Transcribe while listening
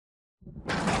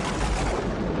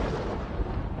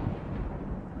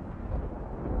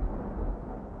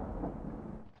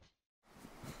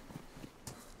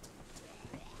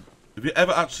Have you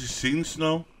ever actually seen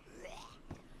snow?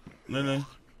 No, no.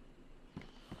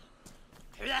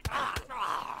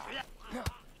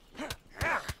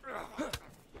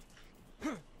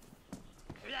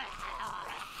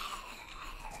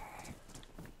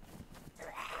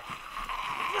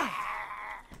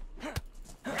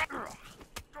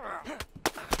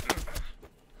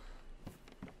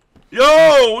 Yo,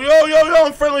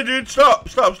 I'm friendly, dude. Stop.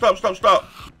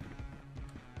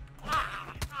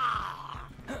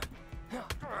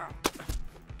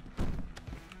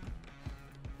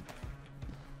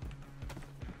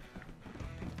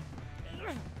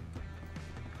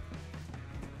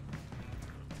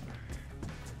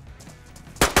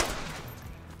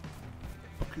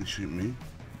 Fucking shoot me.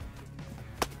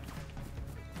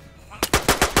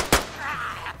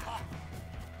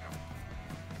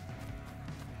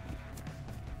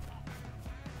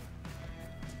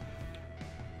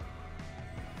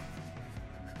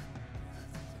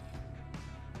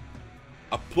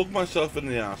 I plug myself in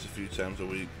the ass a few times a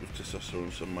week with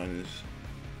testosterone, so mine is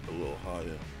a little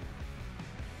higher.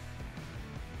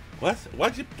 What?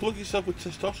 Why'd you plug yourself with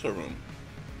testosterone?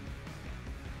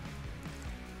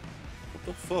 What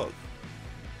the fuck?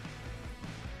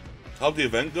 How'd the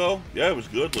event go? Yeah, it was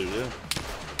good, Lou, yeah.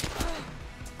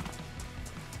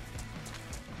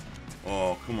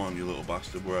 Oh, come on, you little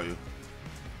bastard, where are you?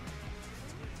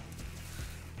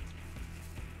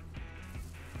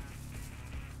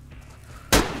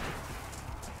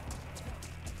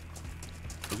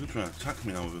 He's trying to attack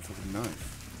me now with a fucking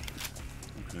knife.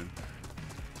 Okay.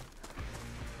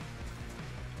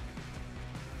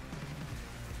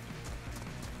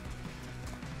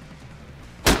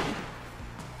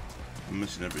 I'm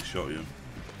missing every shot, yeah.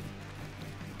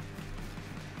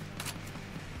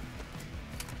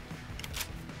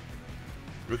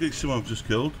 Ricky, someone I've just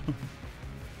killed. Oh,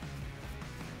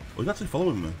 he's actually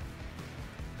following me.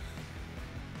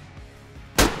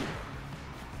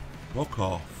 Fuck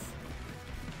off.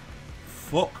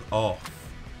 Fuck off.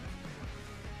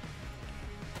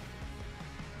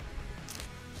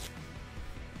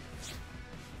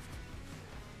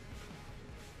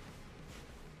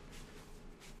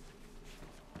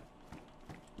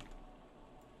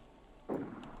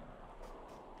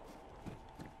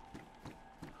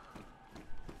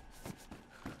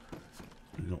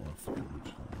 You don't want to fucking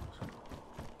reach that.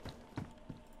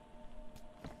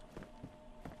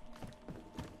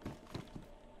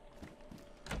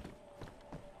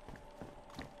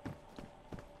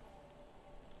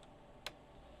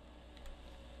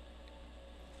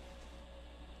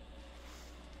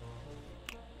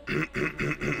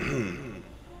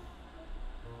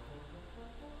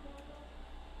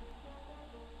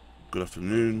 Good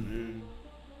afternoon.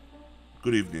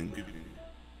 Good evening.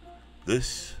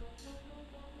 This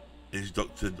is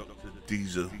Dr.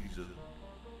 Deezer.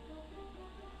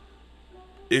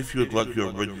 If you would like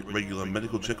your regular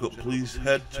medical checkup, please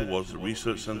head towards the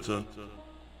research center.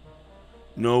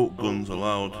 No guns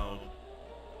allowed.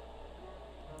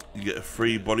 You get a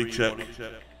free body check.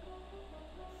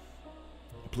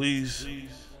 Please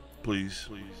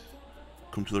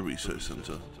come to the research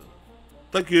center.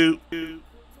 Thank you.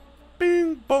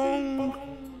 Bing bong.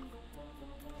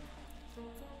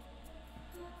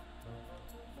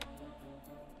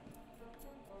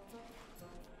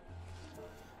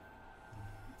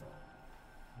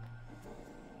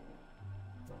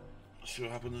 Let's see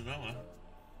what happens now, eh?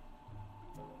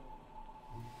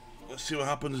 Let's see what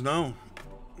happens now.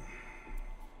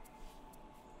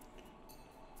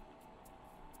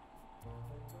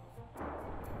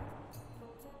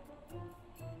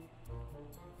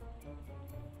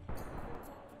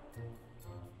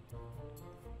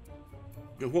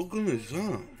 Yeah, what gun is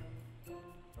that?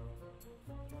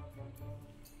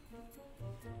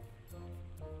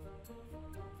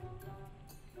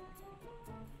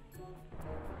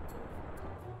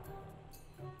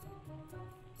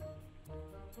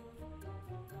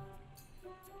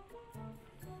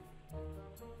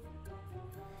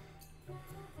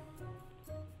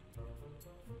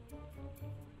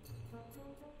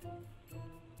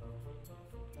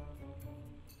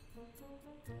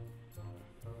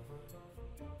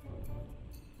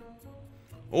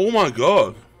 Oh my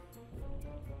god.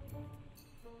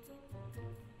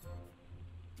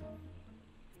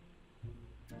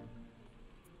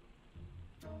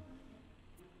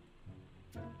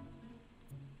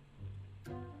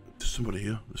 There's somebody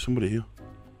here. There's somebody here.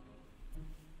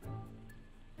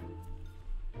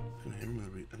 I can hear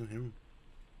him. I can hear him.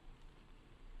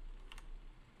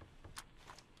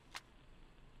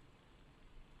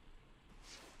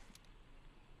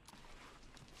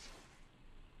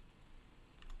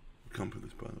 We can't put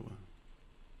this, by the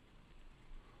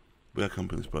way. We are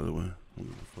companies, by the way. What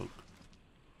the fuck?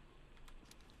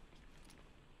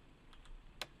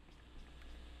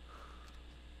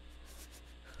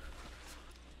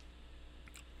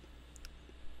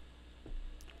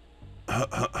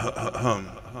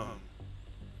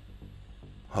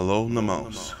 Hello,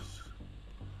 Namalsk.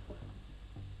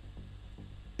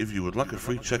 If you would like a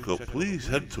free checkup, please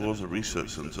head towards the research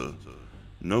center.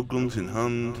 No guns in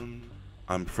hand.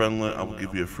 I'm friendly. I will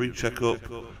give you a free checkup.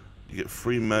 You get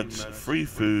free meds, free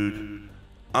food,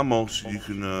 ammo so you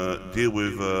can deal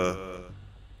with the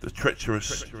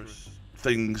treacherous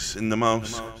things in the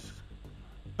mouse.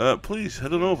 Please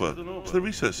head on over to the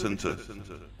research center.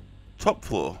 Top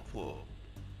floor.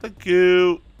 Thank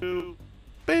you.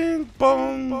 Bing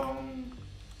bong.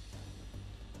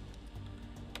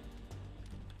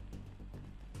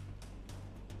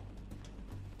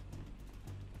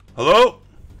 Hello?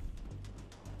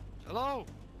 Hello?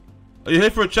 Are you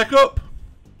here for a checkup?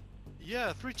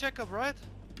 Yeah, free checkup, right?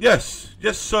 Yes,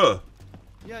 yes sir.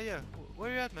 Yeah.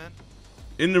 Where you at, man?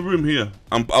 In the room here.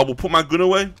 I will put my gun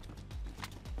away.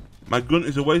 My gun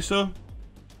is away, sir.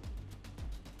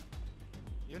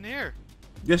 You in here?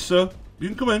 Yes, sir. You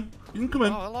can come in. You can come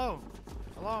in. Oh, hello.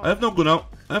 Hello. I have no gun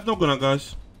out.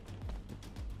 guys.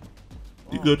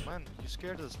 You good? Man, you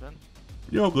scared us, man.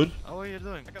 You're all good. How are you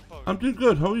doing? I'm doing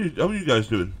good. How are you? How are you guys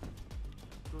doing?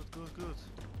 Good.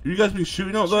 You guys been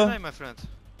shooting out What's there? your name, my friend?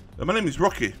 My name is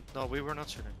Rocky. No, we were not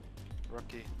shooting.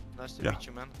 Rocky. Nice to Yeah. meet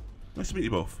you, man. Nice to meet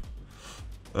you both.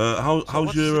 So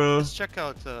How's your? Let's check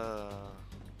out.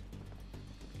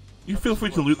 You feel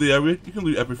free to loot the area. You can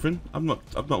loot everything. I've not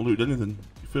looted anything.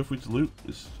 You feel free to loot.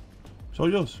 It's all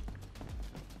yours.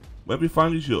 Whatever you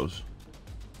find is yours.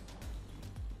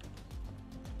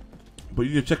 But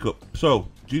you need a checkup. So,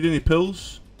 do you need any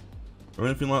pills or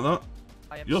anything like that?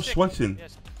 You're sick. Sweating.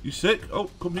 Yes. You sick? Oh,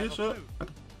 come here, sir.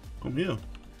 Come here.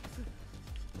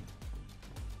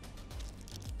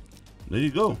 There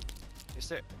you go. Is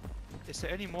there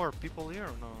any more people here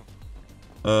or no?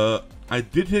 I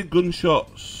did hear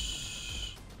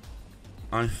gunshots.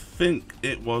 I think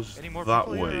it was that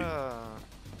way. Here,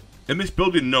 In this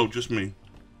building, no, just me.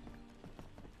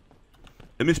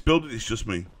 In this building, it's just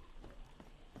me.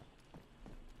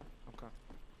 Okay.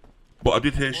 But I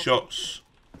did hear shots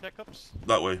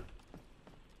that way.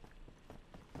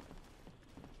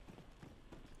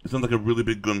 It sounds like a really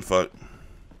big gunfight.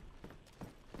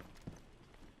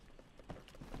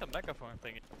 A megaphone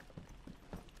thing.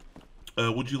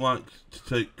 Would you like to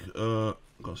take?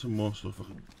 Got some more stuff I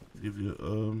could give you.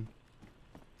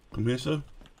 Come here, sir.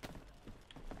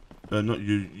 Not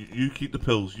you. You keep the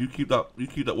pills. You keep that. You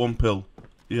keep that one pill.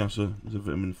 Yeah, sir. There's a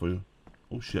vitamin for you.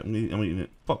 Oh shit! I'm eating it.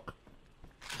 Fuck.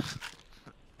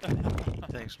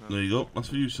 Thanks, man. There you go. That's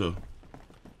for you, sir.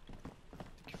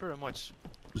 Thank you very much.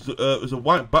 There's a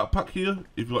white backpack here.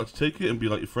 If you'd like to take it and be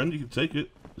like your friend, you can take it.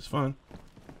 It's fine.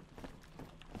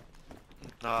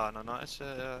 No. It's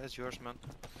yours, man.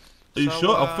 Are you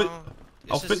sure?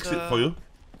 I'll fix it for you.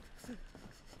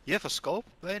 You have a scope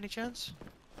by any chance?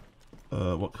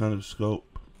 What kind of scope?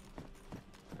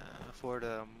 For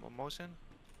the Mosin?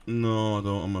 No, I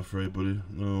don't. I'm afraid, buddy.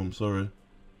 No, I'm sorry.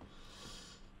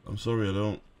 I'm sorry, I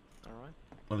don't. Alright.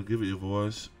 I'll give it you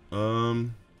otherwise. I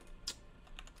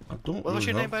don't. What was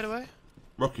your name, by the way?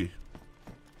 Rocky.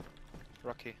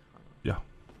 Rocky. Yeah.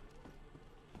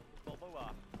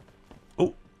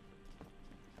 Oh.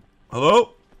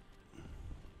 Hello?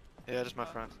 Yeah, that's my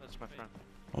friend. That's my friend.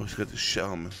 Oh, he's got this shit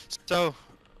on me. So,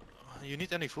 you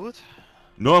need any food?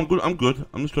 No, I'm good. I'm good.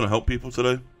 I'm just trying to help people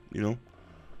today. You know,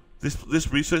 this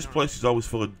research place is always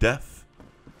full of death.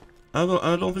 I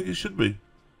don't think it should be.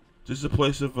 This is a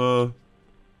place of where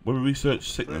we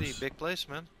research sickness. Pretty big place,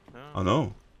 man. Yeah. I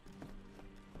know.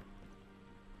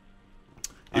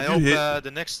 I hope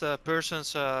the next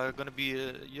person's gonna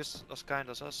be just as kind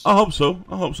as us. I hope so.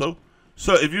 I hope so.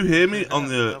 So if you hear me on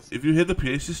the, if you hear the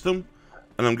PA system,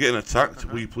 and I'm getting attacked,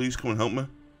 will you please come and help me?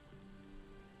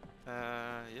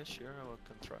 Yeah, sure. I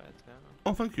can try it. Yeah.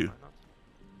 Oh, thank you.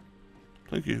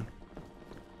 Thank you.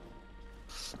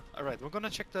 All right, we're gonna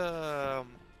check the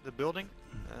building.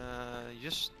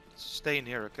 Just stay in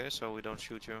here, okay? So we don't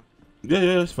shoot you.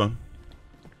 Yeah, that's fine.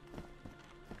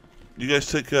 You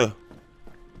guys take care.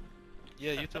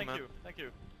 Yeah, you too, man. Thank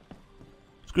you.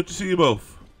 It's good to see you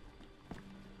both.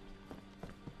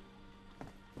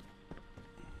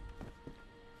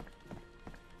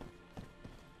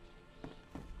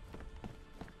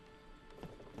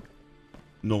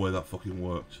 No way that fucking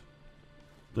worked.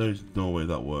 There is no way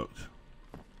that worked.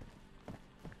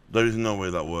 There is no way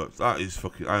that worked. That is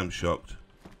fucking... I am shocked.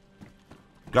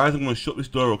 Guys, I'm gonna shut this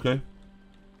door, okay?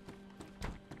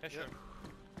 Yeah, sure.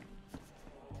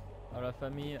 la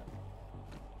famille.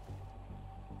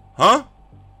 Huh?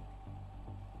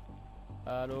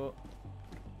 Allô?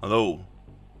 Hello.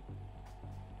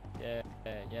 Yeah,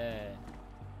 yeah.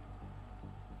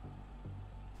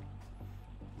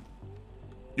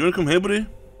 You wanna come here, buddy?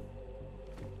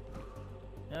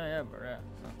 Yeah, bro. Yeah.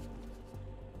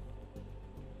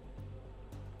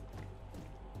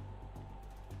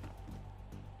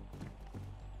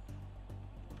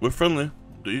 We're friendly.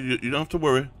 You don't have to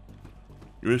worry.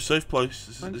 You're in a safe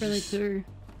place. I'm friendly too.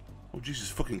 Oh, Jesus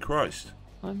fucking Christ.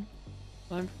 I'm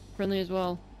friendly as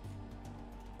well.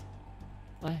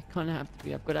 I kind of have to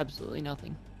be. I've got absolutely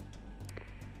nothing.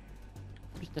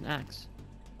 Just an axe.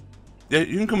 Yeah,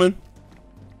 you can come in.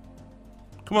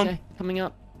 Come on. Okay, coming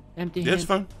up. Empty Yeah, hand. it's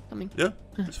fine. Coming. Yeah,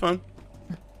 it's fine.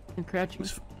 I'm crouching.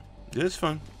 Yeah, it's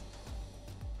fine.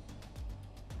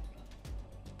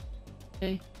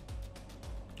 Okay.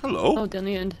 Hello. Oh, down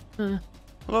the end.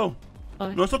 Hello.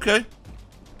 Hi. No, it's okay.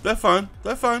 They're fine.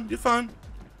 They're fine. You're fine.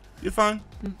 You're fine.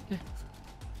 Okay.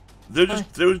 They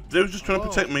were just trying to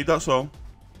protect me. That's all.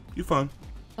 You're fine.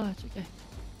 Oh, it's okay.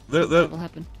 They're What will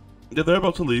happen? yeah, they're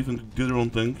about to leave and do their own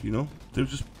thing. You know, they were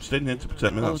just staying here to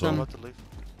protect me. I That's was, all. About to leave.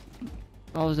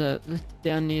 I was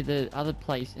down near the other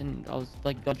place and I was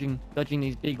like dodging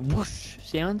these big whoosh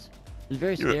sounds. It was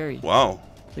very scary. Wow.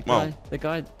 The Wow.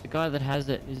 guy that has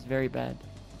it is very bad.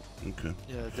 Okay.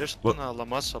 Yeah, there's What? one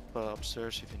Lamas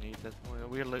upstairs if you need that.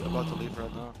 We're about to leave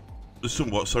right now. There's some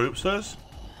what? Sorry, upstairs.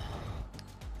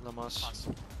 Lamas.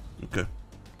 Okay.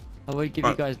 I would give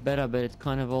you guys better, but it's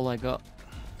kind of all I got.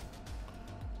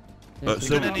 There's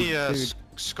so some Got any good food.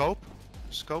 scope?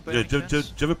 Scope? Yeah. Any Do you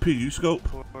chance? have a PU scope?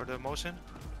 For the motion?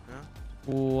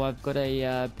 Oh, I've got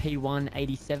a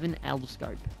P187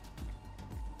 Alscope.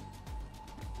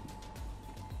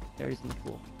 There is on the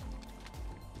floor.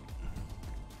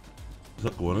 Is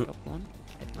that going? Got one.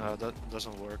 No, that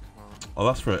doesn't work. Oh,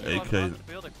 that's for an You have an AK.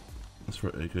 antibiotic. That's for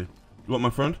an AK. You want my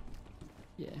friend?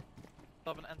 Yeah.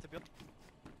 Have an antibiotic.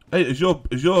 Hey, is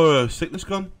your sickness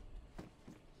gone?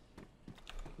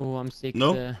 Oh, I'm sick.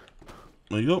 No? There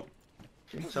you go.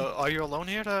 So, are you alone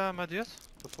here, my dude?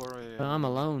 Before we... I'm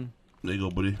alone. There you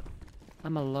go, buddy.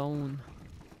 I'm alone.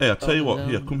 Hey, I tell you what. Alone.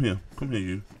 Here, come here. Come here,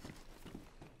 you.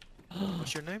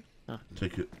 What's your name?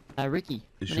 Take it. Ricky.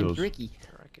 It's My name's yours. Ricky.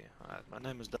 Okay. Alright, my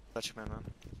name is Dutchman, man.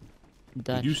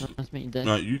 Dutch. You Nice to meet you, Dutch.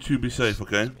 Right, you two be safe,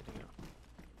 okay? Nice meeting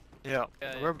you. Yeah,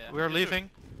 Yeah, we're yeah. leaving.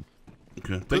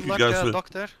 Okay. Good Thank you luck, guys for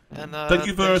doctor. And thank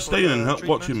you for thanks staying the and treatment.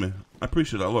 watching me. I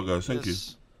appreciate that a lot, guys. Thank you.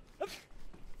 Yes.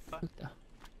 What the-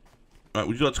 Right,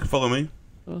 would you like to follow me?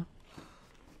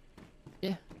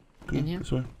 Yeah. Come In on, here?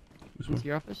 this way. This way. Into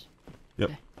your office? Yep.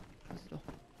 Okay. Close the door.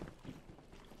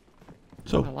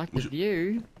 So, I like the what's,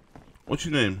 view. what's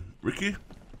your name? Ricky?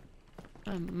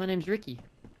 My name's Ricky.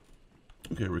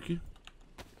 Okay, Ricky.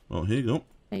 Oh, here you go.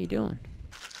 How you doing?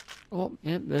 Oh,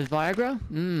 yeah, there's Viagra?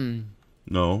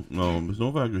 No, there's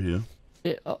no Viagra here.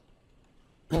 Yeah, oh.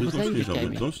 What Please was don't that you sneeze just on gave me.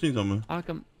 me? Don't sneeze on me. How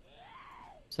come...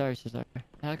 Sorry.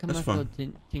 How come That's I feel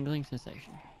fine. a tingling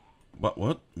sensation? What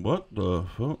the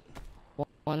fuck?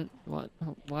 Why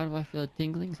do I feel a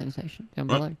tingling sensation down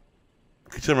Right. below?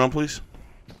 Can you turn around, please?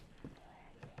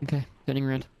 Okay, turning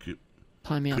around. Could-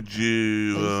 Time out. Could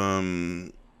you,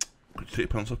 please. could you take your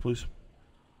pants off, please?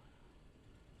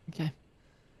 Okay,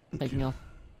 Thank taking you. off.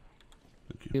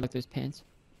 Thank you. You like those pants?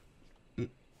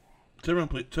 Turn around,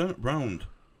 please. Turn it round.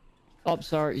 Oh,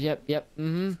 sorry. Yep.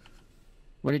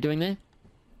 What are you doing there?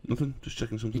 Nothing. Just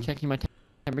checking You something. checking my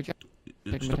temperature?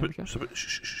 Yeah, checking my stop it. temperature? Stop it.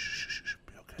 Shh.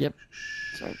 Be okay. Yep.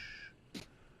 Shh. Sorry.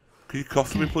 Can you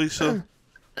cough for me, please, sir?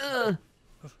 Can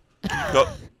you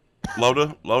cough?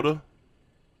 Louder.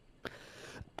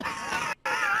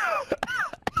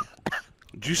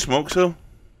 Do you smoke, sir?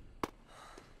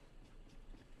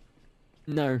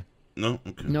 No. No?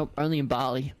 Okay. Nope. Only in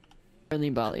Bali. Only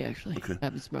in Bali, actually. Okay. I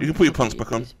haven't smoked You can for put your a couple pants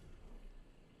back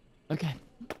on. years.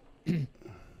 Okay.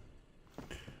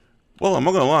 Well, I'm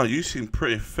not gonna lie, you seem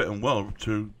pretty fit and well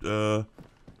to,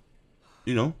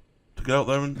 you know, to get out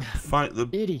there and fight the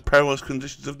Beauty. perilous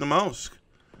conditions of Namalsk.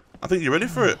 I think you're ready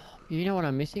for it. You know what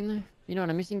I'm missing, though? You know what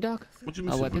I'm missing, Doc? What do you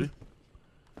A miss, weapon. buddy?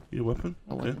 Your weapon?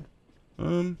 A Okay.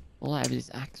 weapon. All I have is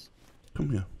this axe. Come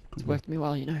here. It's Come here. worked me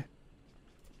well, you know.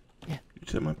 You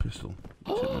take my pistol.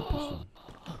 You take my pistol.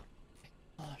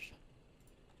 Gosh.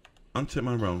 And take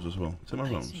my rounds as well. Take my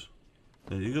Amazing. rounds.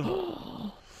 There you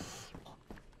go.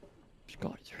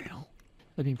 God, it's real.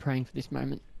 I've been praying for this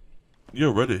moment.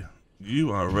 You're ready. You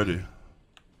are ready.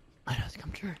 I know it's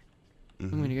come true.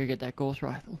 I'm Mhm. gonna go get that Gauss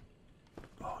rifle.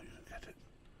 Oh, you can get it.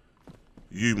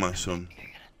 You, my son,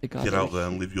 The guy get that out was there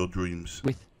and live your dreams.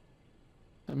 with.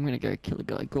 I'm gonna go kill a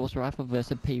guy Gauss rifle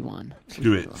versus a P1.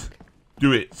 Do it.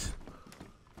 Do it.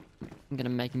 I'm gonna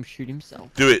make him shoot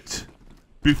himself. Do it.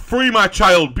 Be free, my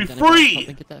child. Be I'm gonna go free. stop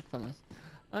and get that from us.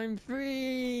 I'm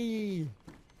free.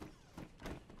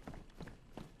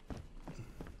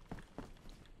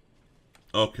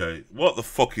 Okay, what the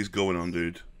fuck is going on,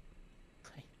 dude?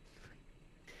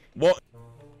 What?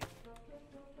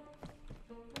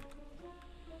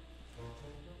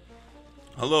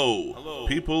 Hello,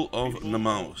 people of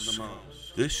Namalsk.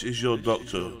 This is your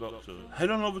doctor.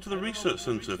 Head on over to the research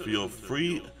center for your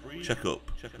free checkup.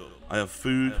 I have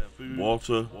food,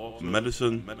 water,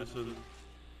 medicine.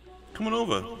 Come on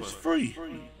over, it's free.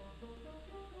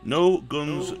 No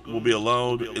guns will be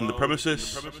allowed in the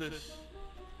premises.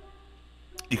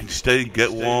 You can stay,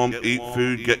 get warm, eat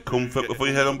food, get comfort before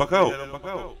you head on back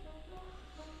out.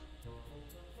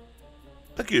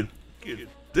 Thank you.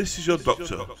 This is your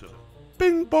doctor.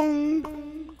 Bing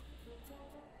bong.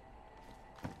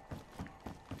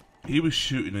 He was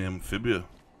shooting an amphibia.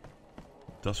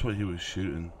 That's what he was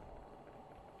shooting.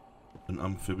 An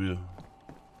amphibia.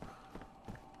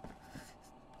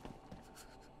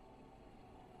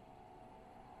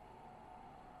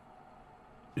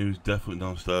 He was definitely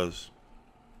downstairs.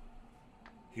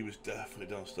 He was definitely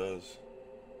downstairs.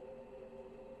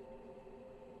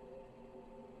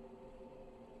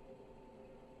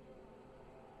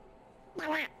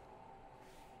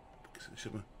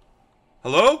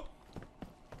 Hello?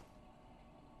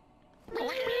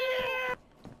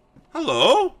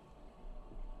 Hello?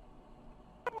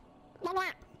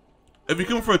 Have you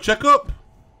come for a checkup?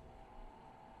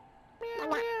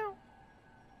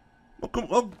 Oh, come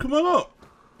on up. Come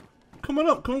on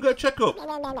up. Come and get a checkup.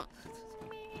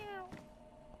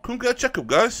 Come get a checkup,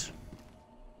 guys.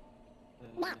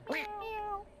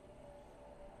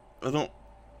 I don't...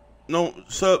 No,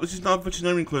 sir, this is not a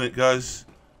veterinarian clinic, guys.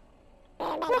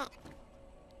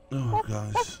 Oh,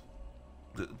 guys.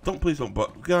 Please don't,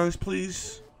 but guys,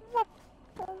 please.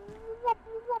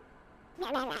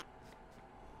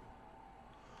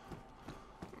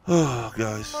 Oh,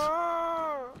 guys.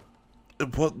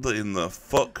 What in the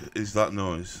fuck is that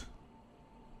noise?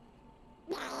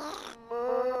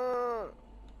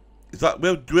 Is that...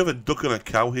 Do we have a duck and a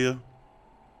cow here?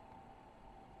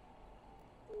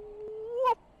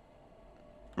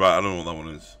 Right, I don't know what that one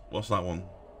is. What's that one?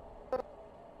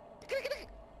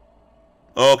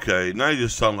 Okay, now you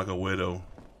just sound like a weirdo.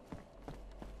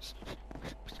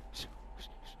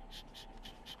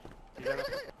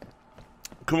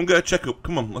 Come and get a checkup.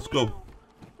 Come on, let's go.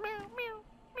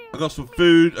 I got some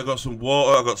food, I got some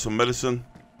water, I got some medicine.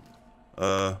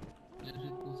 Come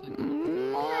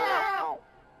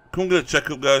and get a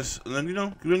checkup, guys, and then, you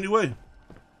know, get on your way.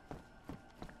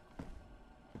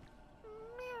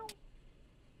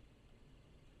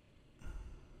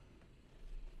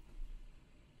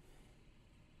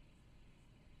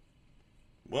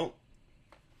 Well,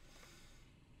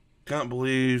 can't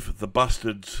believe the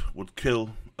bastards would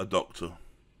kill a doctor.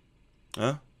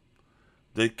 Huh?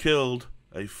 They killed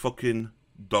a fucking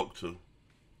doctor.